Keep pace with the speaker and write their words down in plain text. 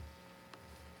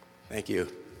Thank you,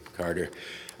 Carter.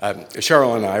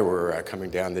 Cheryl and I were coming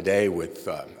down the day with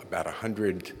about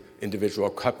 100 individual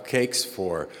cupcakes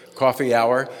for coffee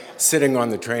hour, sitting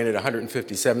on the train at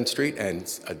 157th Street,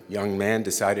 and a young man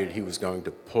decided he was going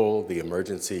to pull the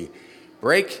emergency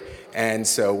brake, and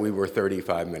so we were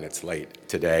 35 minutes late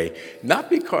today, not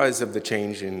because of the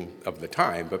changing of the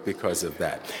time, but because of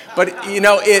that. But, you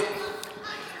know, it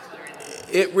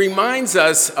reminds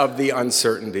us of the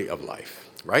uncertainty of life,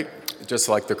 right? Just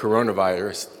like the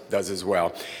coronavirus does as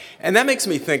well. And that makes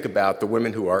me think about the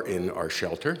women who are in our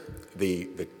shelter, the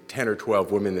 10 or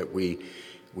 12 women that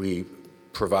we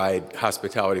provide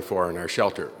hospitality for in our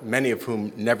shelter, many of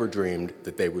whom never dreamed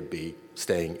that they would be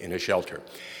staying in a shelter.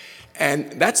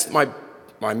 And that's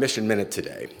my mission minute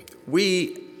today.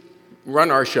 We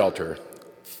run our shelter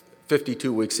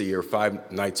 52 weeks a year,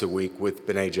 5 nights a week with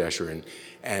B'nai Jeshurun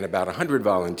and about 100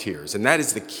 volunteers. And that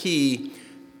is the key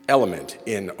element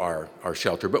in our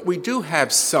shelter. But we do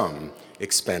have some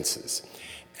expenses.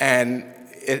 And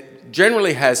it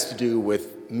generally has to do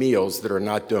with meals that are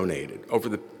not donated over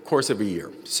the course of a year.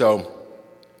 So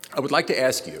I would like to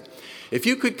ask you, if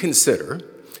you could consider,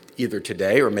 either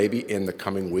today or maybe in the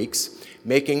coming weeks,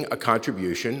 making a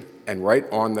contribution and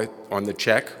write on the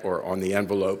check or on the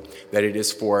envelope that it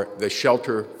is for the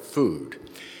shelter food.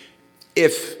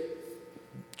 If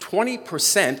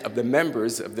 20% of the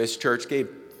members of this church gave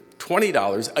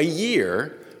 $20 a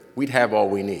year, we'd have all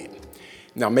we need.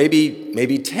 Now,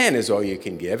 maybe 10 is all you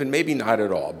can give, and maybe not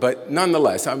at all. But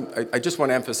nonetheless, I just want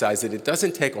to emphasize that it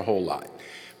doesn't take a whole lot.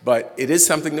 But it is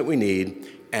something that we need,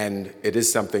 and it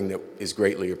is something that is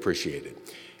greatly appreciated.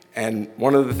 And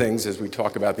one of the things, as we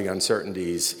talk about the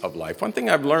uncertainties of life, one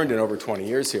thing I've learned in over 20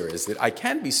 years here is that I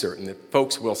can be certain that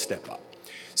folks will step up.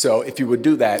 So if you would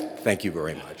do that, thank you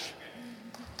very much.